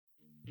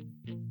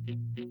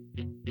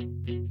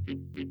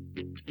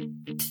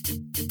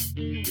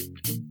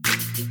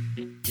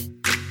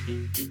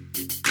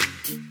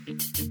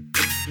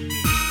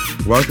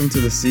Welcome to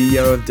the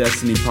CEO of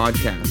Destiny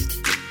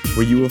podcast,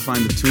 where you will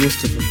find the tools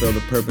to fulfill the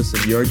purpose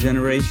of your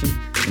generation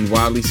and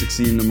wildly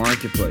succeed in the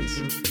marketplace.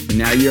 And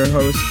now your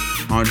host,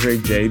 Andre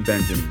J.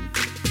 Benjamin.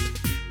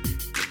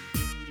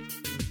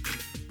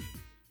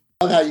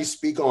 I love how you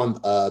speak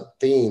on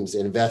themes,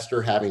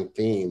 investor having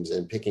themes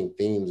and picking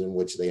themes in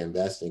which they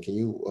invest in. Can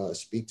you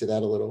speak to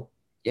that a little?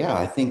 Yeah,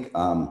 I think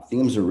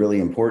themes are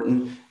really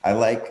important. I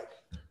like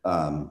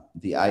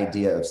the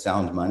idea of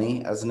sound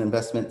money as an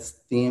investment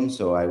theme.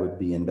 So I would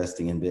be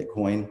investing in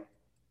Bitcoin.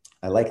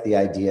 I like the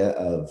idea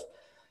of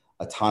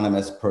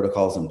autonomous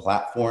protocols and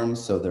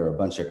platforms. So there are a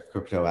bunch of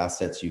crypto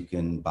assets you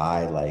can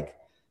buy, like,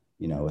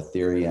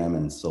 Ethereum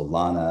and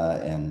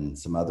Solana and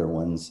some other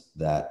ones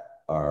that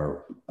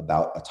are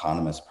about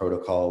autonomous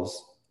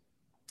protocols.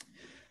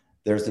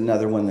 There's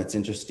another one that's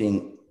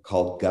interesting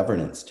called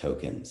governance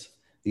tokens.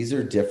 These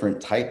are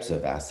different types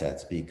of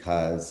assets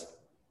because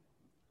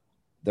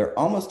they're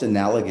almost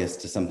analogous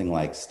to something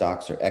like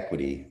stocks or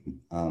equity.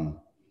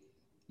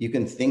 You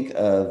can think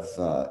of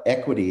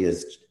equity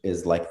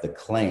is like the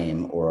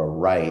claim or a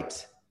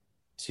right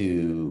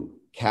to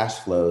cash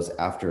flows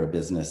after a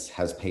business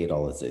has paid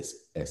all its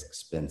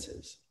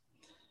expenses.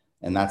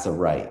 And that's a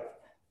right.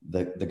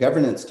 The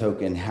governance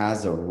token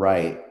has a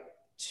right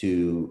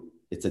to,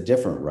 it's a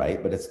different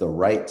right, but it's the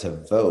right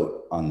to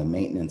vote on the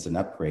maintenance and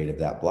upgrade of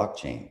that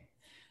blockchain.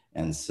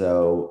 And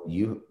so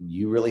you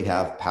really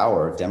have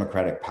power,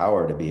 democratic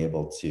power, to be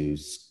able to,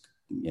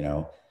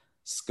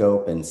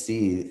 scope and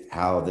see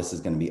how this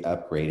is going to be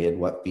upgraded,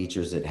 what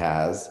features it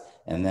has,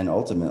 and then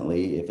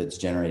ultimately, if it's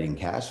generating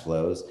cash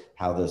flows,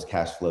 how those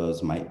cash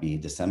flows might be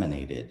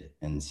disseminated.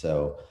 And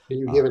so, can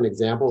you give an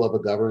example of a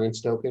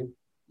governance token?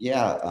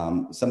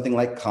 Yeah, something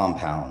like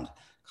Compound.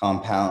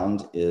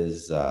 Compound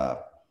is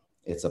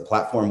it's a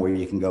platform where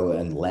you can go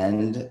and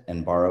lend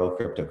and borrow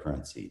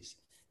cryptocurrencies.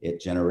 It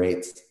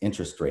generates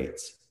interest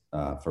rates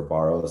for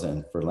borrowers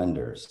and for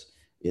lenders.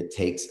 It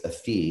takes a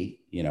fee,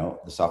 the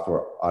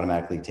software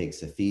automatically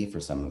takes a fee for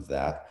some of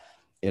that.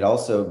 It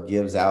also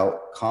gives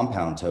out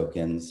compound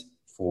tokens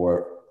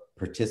for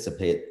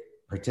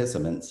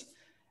participants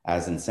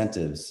as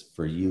incentives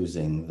for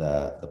using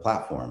the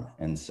platform.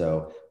 And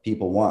so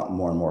people want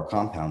more and more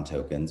compound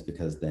tokens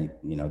because then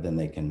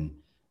they can,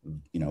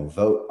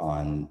 vote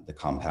on the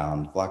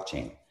compound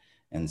blockchain.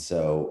 And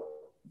so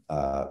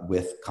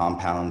with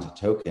compound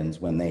tokens,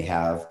 when they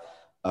have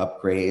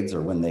upgrades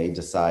or when they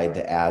decide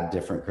to add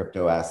different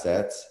crypto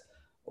assets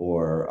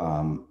or,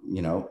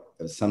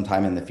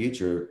 sometime in the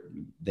future,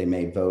 they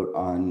may vote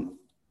on,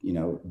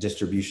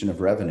 distribution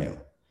of revenue.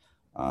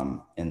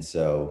 And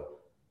so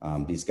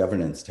these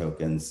governance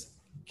tokens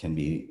can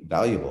be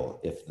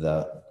valuable if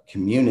the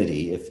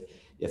community, if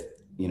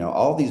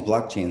all these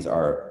blockchains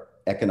are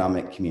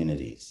economic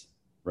communities,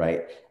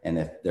 right? And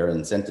if there are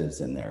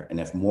incentives in there, and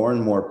if more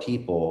and more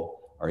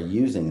people are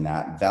using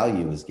that,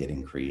 value is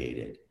getting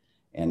created.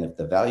 And if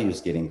the value is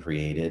getting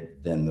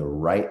created, then the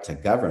right to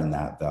govern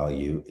that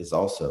value is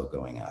also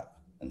going up.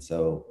 And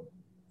so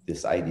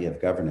this idea of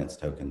governance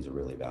tokens are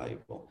really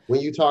valuable.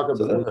 When you talk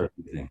about,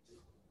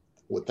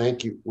 well,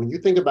 thank you. When you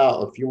think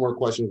about a few more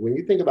questions, when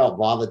you think about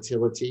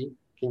volatility,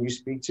 can you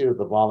speak to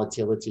the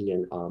volatility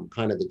and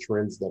kind of the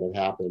trends that have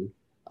happened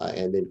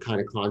and then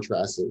kind of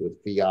contrast it with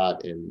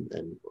fiat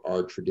and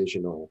our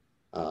traditional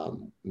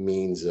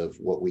means of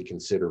what we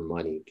consider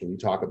money? Can you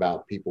talk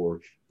about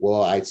people,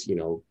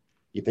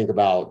 you think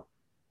about,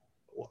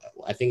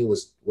 I think it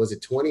was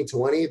it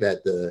 2020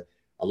 that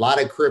a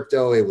lot of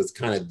crypto, it was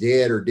kind of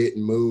dead or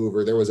didn't move,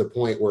 or there was a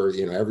point where,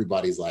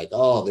 everybody's like,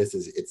 oh,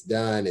 it's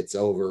done, it's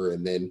over.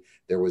 And then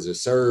there was a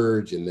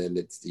surge and then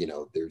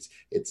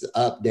it's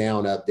up,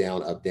 down, up,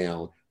 down, up,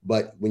 down.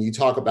 But when you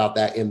talk about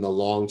that in the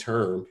long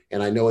term,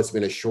 and I know it's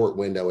been a short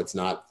window, it's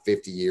not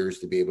 50 years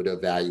to be able to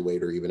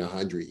evaluate or even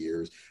 100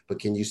 years, but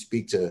can you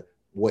speak to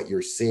what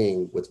you're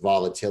seeing with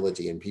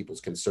volatility and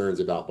people's concerns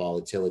about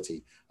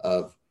volatility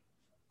of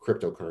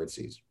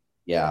cryptocurrencies?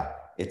 Yeah,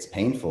 it's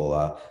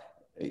painful.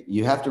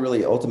 You have to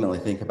really ultimately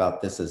think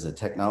about this as a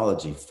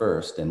technology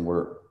first, and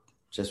we're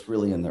just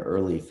really in the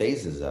early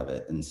phases of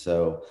it. And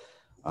so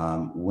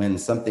when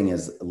something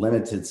is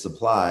limited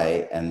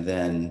supply and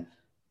then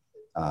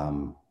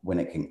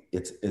when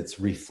it's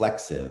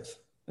reflexive,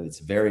 it's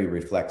very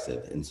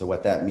reflexive. And so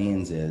what that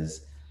means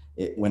is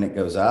when it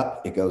goes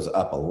up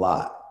a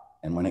lot.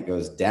 And when it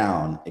goes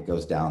down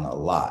a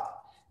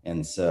lot.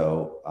 And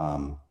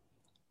so,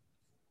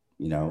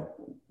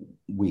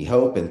 we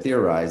hope and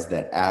theorize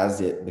that as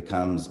it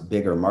becomes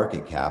bigger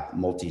market cap,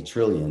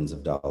 multi-trillions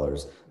of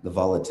dollars, the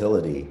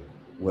volatility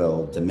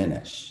will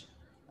diminish.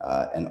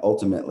 And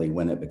ultimately,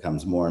 when it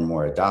becomes more and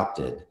more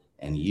adopted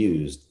and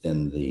used,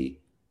 then the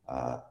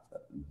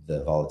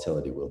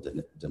volatility will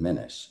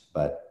diminish.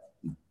 But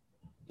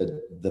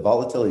the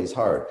volatility is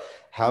hard.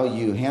 How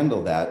you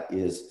handle that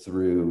is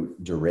through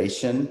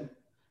duration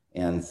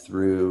and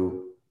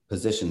through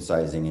position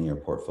sizing in your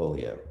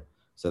portfolio.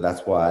 So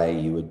that's why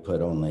you would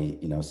put only,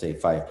 say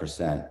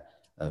 5%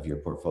 of your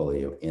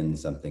portfolio in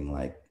something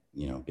like,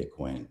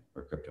 Bitcoin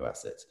or crypto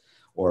assets,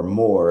 or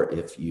more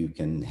if you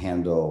can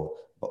handle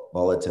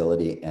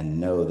volatility and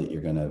know that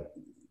you're going to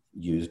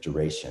use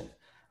duration.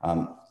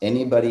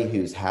 Anybody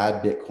who's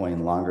had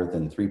Bitcoin longer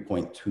than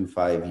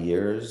 3.25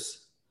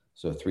 years,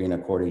 so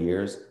 3.25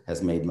 years,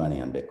 has made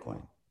money on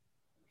Bitcoin.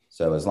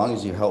 So as long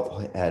as you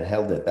had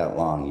held it that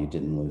long, you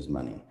didn't lose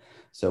money.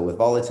 So with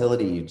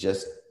volatility,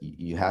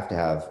 you have to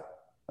have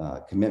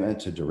commitment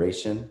to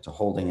duration, to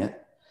holding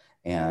it,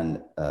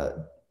 and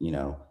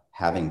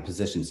having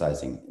position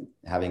sizing,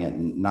 having it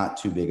not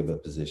too big of a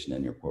position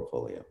in your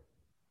portfolio.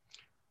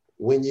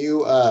 When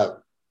you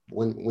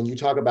when you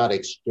talk about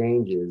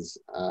exchanges,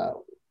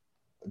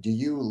 do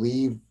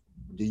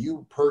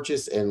you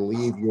purchase and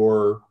leave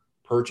your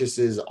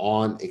purchases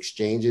on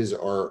exchanges,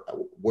 or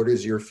what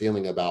is your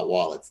feeling about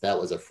wallets? That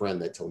was a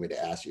friend that told me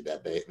to ask you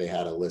that. They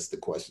had a list of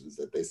questions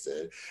that they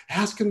said,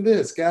 ask him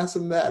this, ask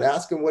him that,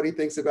 ask him what he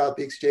thinks about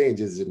the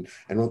exchanges and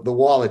the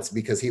wallets,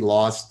 because he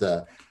lost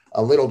a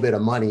little bit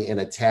of money in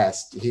a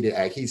test.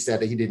 He said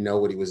that he didn't know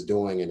what he was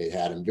doing, and it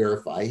had him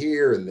verify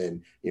here, and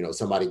then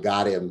somebody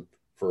got him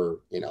for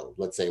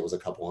let's say it was a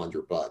couple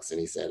 $100, and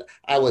he said,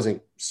 I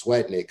wasn't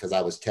sweating it because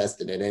I was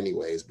testing it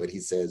anyways. But he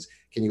says,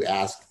 can you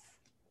ask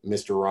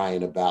Mr.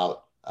 Ryan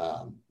about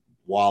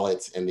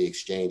wallets and the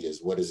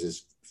exchanges? What is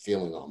his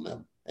feeling on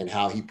them, and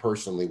how he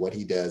personally, what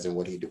he does and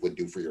what he would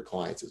do for your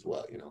clients as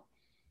well,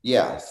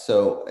 Yeah,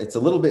 so it's a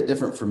little bit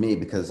different for me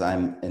because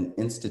I'm an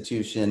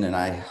institution and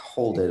I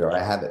hold it, or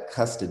I have it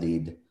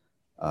custodied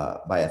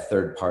by a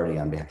third party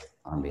on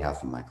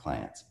behalf of my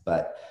clients.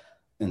 But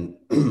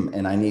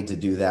and I need to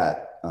do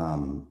that,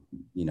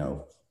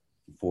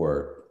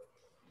 for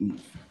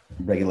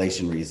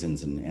regulation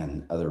reasons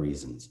and other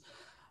reasons.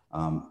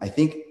 I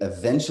think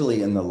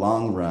eventually in the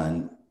long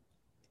run,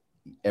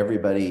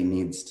 everybody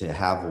needs to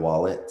have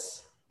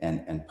wallets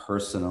and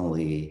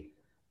personally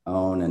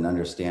own and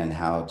understand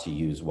how to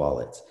use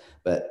wallets.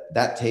 But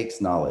that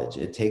takes knowledge.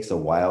 It takes a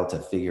while to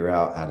figure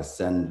out how to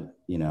send,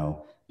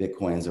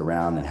 Bitcoins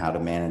around and how to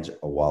manage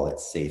a wallet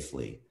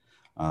safely.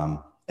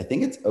 I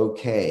think it's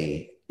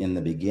okay in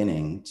the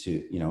beginning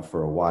to,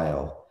 for a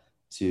while,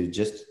 to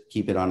just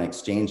keep it on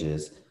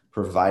exchanges,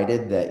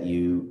 provided that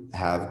you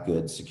have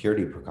good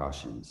security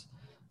precautions.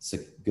 So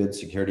good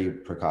security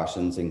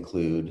precautions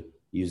include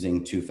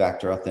using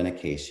two-factor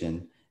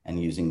authentication and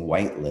using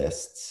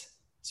whitelists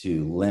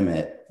to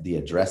limit the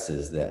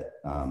addresses that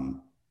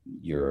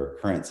your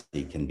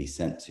currency can be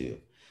sent to.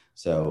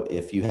 So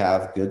if you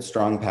have good,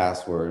 strong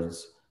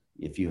passwords,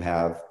 if you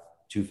have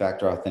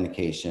two-factor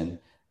authentication,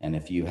 and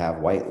if you have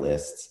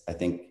whitelists, I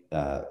think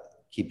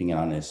keeping it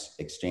on this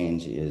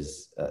exchange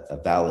is a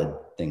valid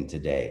thing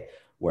today.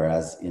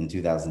 Whereas in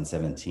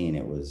 2017,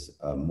 it was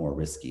more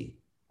risky,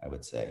 I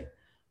would say.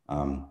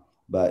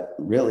 But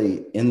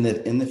really, in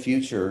the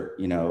future,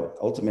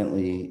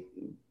 ultimately,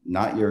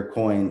 not your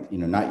coin,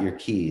 not your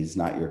keys,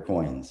 not your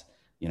coins.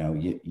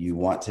 You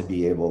want to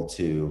be able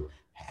to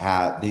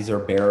have, these are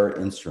bearer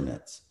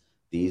instruments.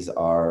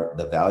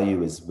 The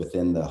value is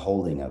within the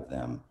holding of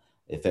them.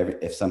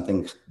 If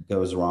something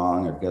goes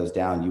wrong or goes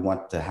down, you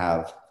want to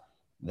have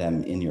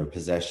them in your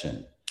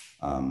possession.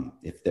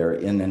 If they're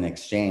in an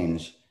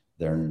exchange,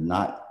 they're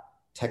not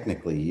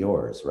technically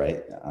yours,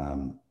 right?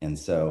 And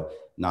so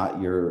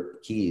not your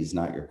keys,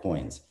 not your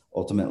coins.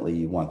 Ultimately,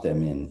 you want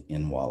them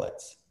in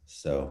wallets.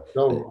 So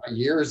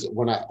years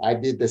when I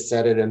did the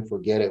set it and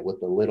forget it with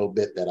the little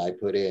bit that I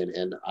put in,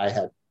 and I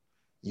had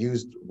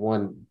used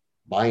one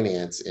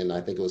Binance in,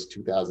 I think it was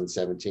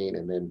 2017.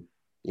 And then,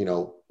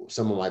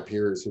 some of my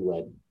peers who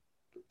had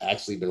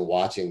actually been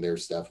watching their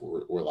stuff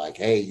were like,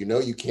 hey,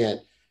 you can't,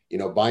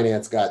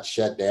 Binance got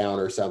shut down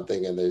or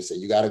something. And they said,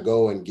 you got to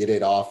go and get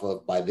it off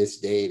of by this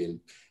date. And,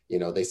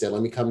 they said,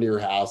 let me come to your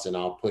house and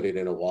I'll put it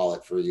in a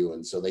wallet for you.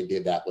 And so they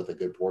did that with a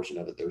good portion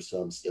of it. There's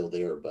some still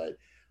there, but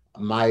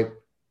I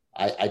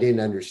didn't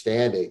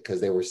understand it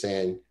because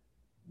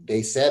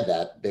they said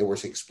that they were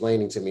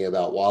explaining to me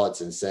about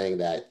wallets and saying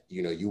that,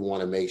 you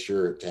want to make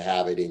sure to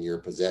have it in your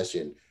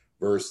possession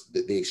versus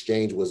the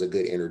exchange was a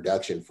good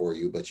introduction for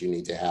you, but you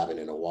need to have it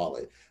in a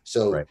wallet.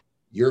 So right.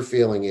 Your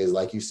feeling is,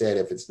 like you said,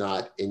 if it's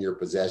not in your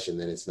possession,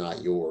 then it's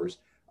not yours.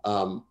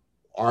 Do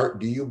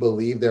you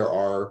believe there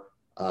are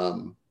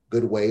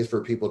good ways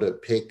for people to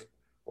pick,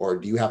 or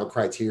do you have a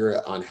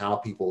criteria on how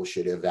people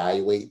should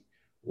evaluate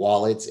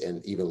wallets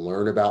and even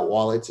learn about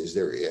wallets?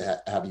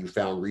 Have you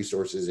found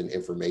resources and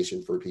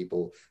information for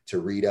people to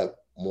read up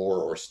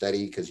more or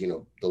study? Because,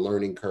 the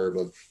learning curve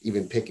of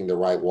even picking the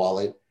right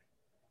wallet.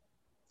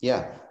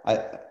 Yeah,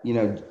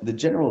 the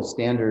general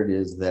standard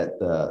is that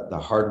the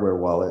hardware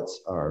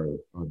wallets are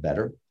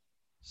better.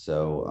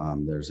 So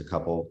there's a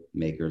couple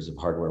makers of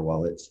hardware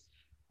wallets.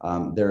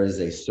 There is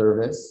a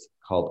service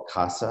called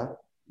Casa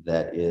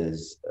that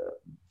is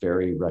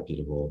very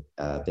reputable.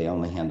 They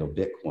only handle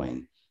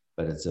Bitcoin,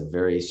 but it's a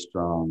very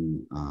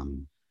strong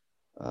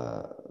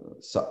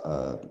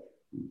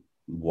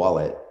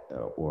wallet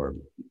or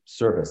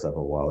service of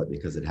a wallet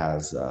because it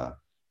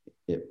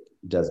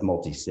does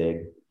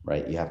multi-sig,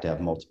 right? You have to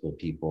have multiple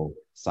people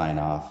sign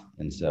off.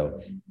 And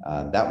so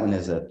that one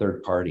is a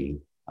third party,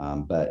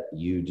 but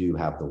you do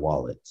have the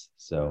wallet.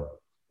 So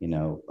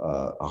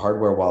a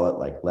hardware wallet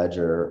like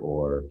Ledger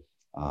or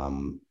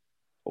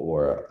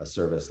a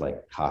service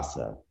like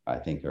Casa, I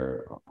think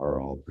are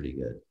all pretty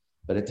good.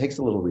 But it takes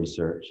a little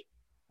research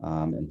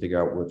and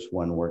figure out which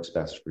one works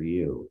best for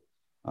you.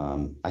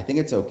 I think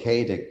it's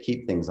okay to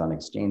keep things on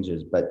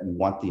exchanges, but you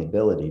want the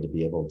ability to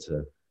be able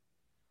to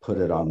put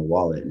it on the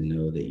wallet and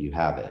know that you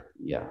have it.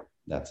 Yeah,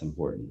 that's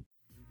important.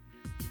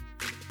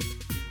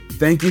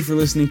 Thank you for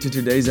listening to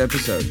today's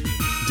episode.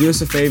 Do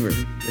us a favor.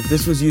 If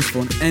this was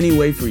useful in any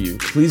way for you,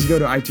 please go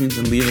to iTunes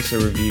and leave us a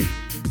review.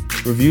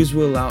 Reviews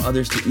will allow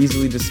others to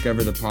easily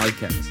discover the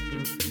podcast.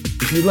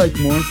 If you'd like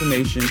more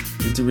information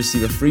and to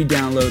receive a free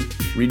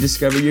download,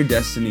 Rediscover Your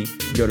Destiny,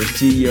 go to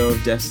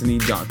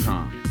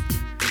ceoofdestiny.com.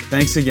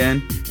 Thanks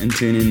again, and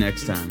tune in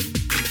next time.